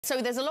So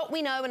there's a lot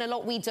we know and a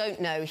lot we don't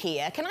know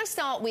here. Can I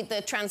start with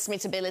the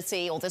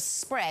transmittability, or the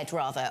spread,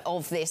 rather,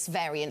 of this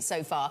variant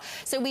so far?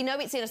 So we know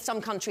it's in some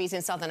countries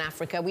in southern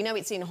Africa. We know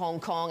it's in Hong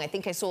Kong. I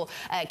think I saw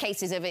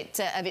cases of it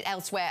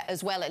elsewhere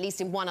as well, at least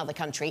in one other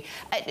country.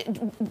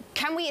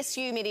 Can we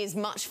assume it is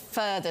much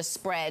further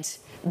spread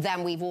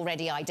than we've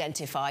already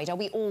identified? Are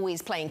we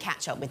always playing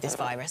catch-up with this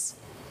virus?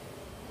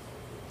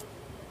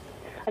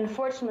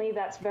 Unfortunately,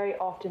 that's very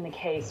often the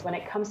case. When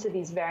it comes to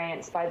these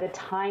variants, by the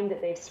time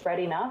that they've spread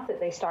enough that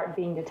they start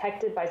being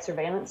detected by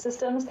surveillance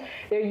systems,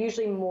 they're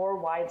usually more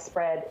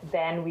widespread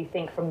than we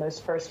think from those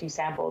first few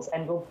samples.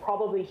 And we'll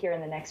probably hear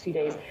in the next few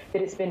days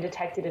that it's been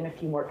detected in a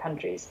few more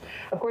countries.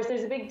 Of course,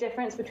 there's a big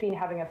difference between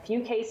having a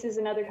few cases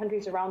in other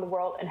countries around the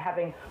world and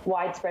having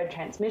widespread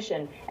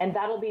transmission. And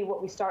that'll be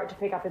what we start to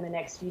pick up in the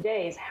next few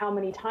days, how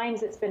many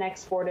times it's been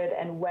exported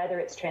and whether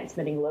it's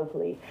transmitting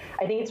locally.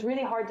 I think it's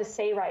really hard to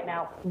say right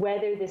now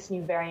whether this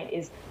new variant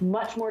is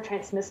much more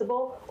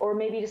transmissible or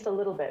maybe just a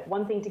little bit.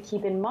 One thing to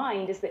keep in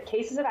mind is that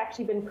cases have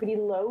actually been pretty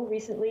low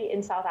recently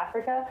in South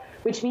Africa,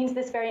 which means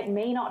this variant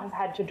may not have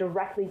had to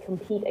directly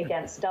compete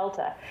against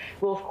Delta.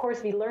 We'll, of course,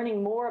 be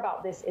learning more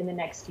about this in the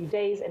next few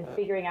days and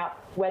figuring out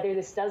whether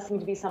this does seem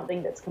to be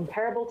something that's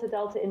comparable to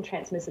Delta in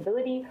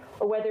transmissibility,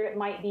 or whether it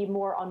might be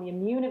more on the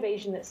immune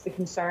evasion that's the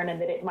concern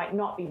and that it might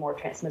not be more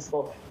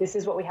transmissible. This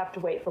is what we have to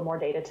wait for more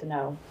data to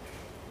know.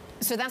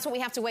 So that's what we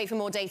have to wait for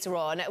more data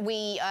on.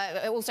 We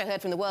also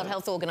heard from the World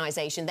Health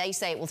Organization. They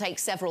say it will take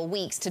several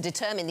weeks to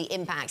determine the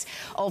impact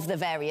of the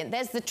variant.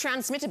 There's the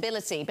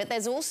transmittability, but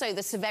there's also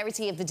the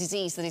severity of the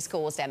disease that is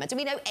caused, Emma. Do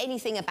we know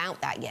anything about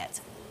that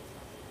yet?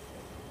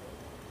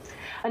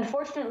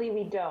 Unfortunately,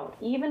 we don't.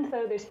 Even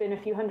though there's been a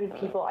few hundred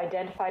people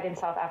identified in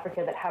South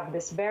Africa that have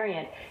this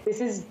variant, this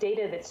is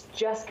data that's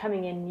just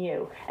coming in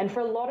new. And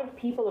for a lot of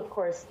people, of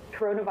course,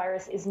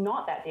 coronavirus is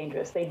not that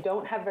dangerous. They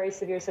don't have very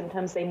severe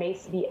symptoms. They may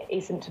be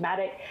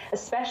asymptomatic,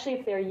 especially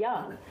if they're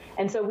young.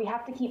 And so we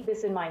have to keep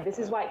this in mind. This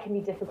is why it can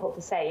be difficult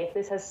to say. If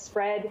this has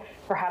spread,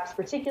 perhaps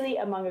particularly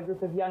among a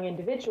group of young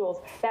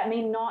individuals, that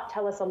may not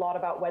tell us a lot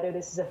about whether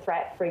this is a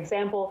threat, for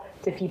example,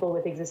 to people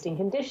with existing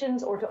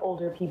conditions or to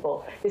older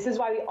people. This is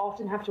why we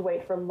often have to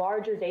wait for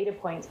larger data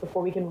points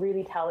before we can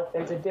really tell if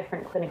there's a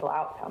different clinical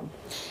outcome.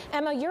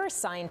 Emma, you're a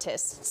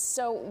scientist,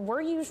 so were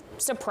you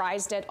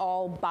surprised at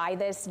all by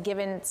this,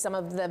 given some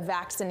of the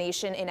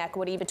vaccination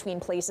inequity between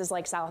places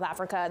like South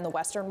Africa and the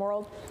Western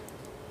world?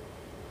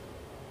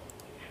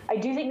 I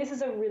do think this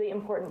is a really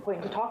important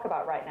point to talk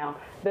about right now.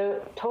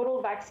 The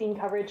total vaccine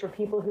coverage for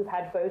people who've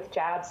had both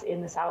jabs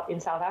in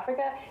South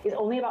Africa is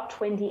only about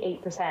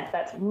 28%.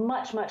 That's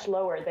much, much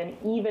lower than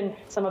even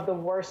some of the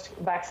worst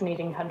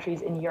vaccinating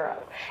countries in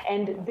Europe.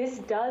 And this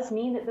does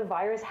mean that the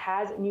virus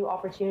has new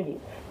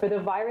opportunities. For the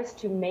virus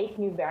to make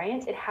new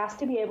variants, it has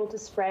to be able to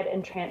spread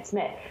and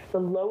transmit. The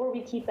lower we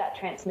keep that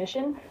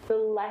transmission, the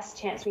less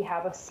chance we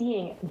have of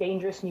seeing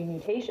dangerous new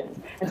mutations.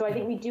 And so I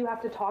think we do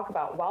have to talk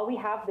about, while we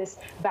have this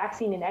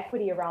vaccine inequity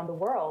around the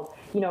world,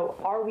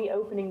 are we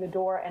opening the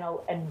door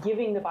and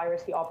giving the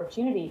virus the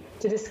opportunity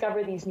to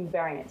discover these new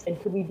variants? And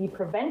could we be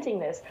preventing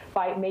this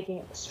by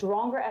making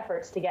stronger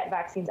efforts to get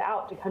vaccines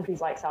out to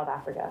countries like South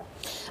Africa?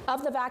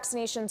 Of the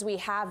vaccinations we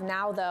have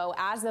now, though,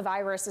 as the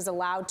virus is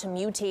allowed to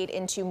mutate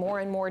into more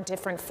and more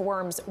different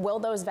forms, will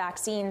those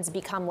vaccines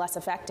become less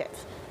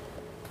effective?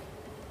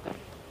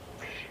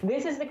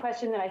 This is the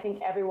question that I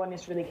think everyone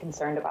is really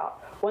concerned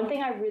about. One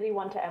thing I really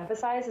want to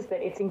emphasize is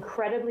that it's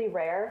incredibly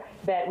rare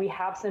that we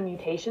have some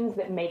mutations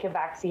that make a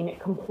vaccine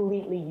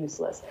completely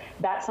useless.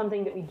 That's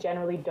something that we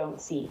generally don't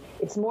see.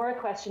 It's more a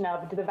question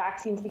of, do the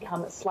vaccines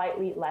become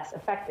slightly less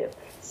effective?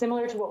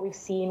 Similar to what we've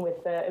seen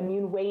with the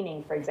immune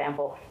waning, for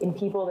example, in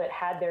people that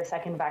had their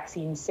second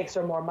vaccine 6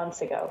 or more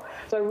months ago.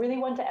 So I really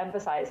want to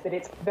emphasize that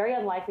it's very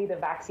unlikely the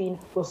vaccine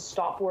will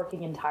stop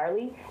working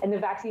entirely, and the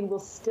vaccine will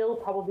still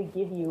probably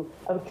give you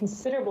a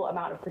considerable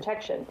amount of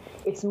protection.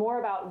 It's more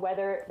about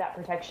whether that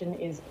protection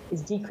is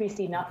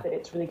decreased enough that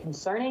it's really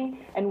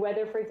concerning, and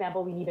whether, for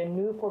example, we need a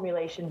new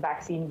formulation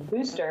vaccine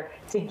booster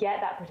to get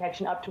that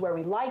protection up to where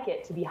we like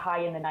it to be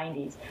high in the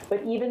 90s.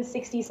 But even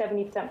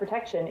 60-70%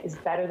 protection is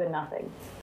better than nothing.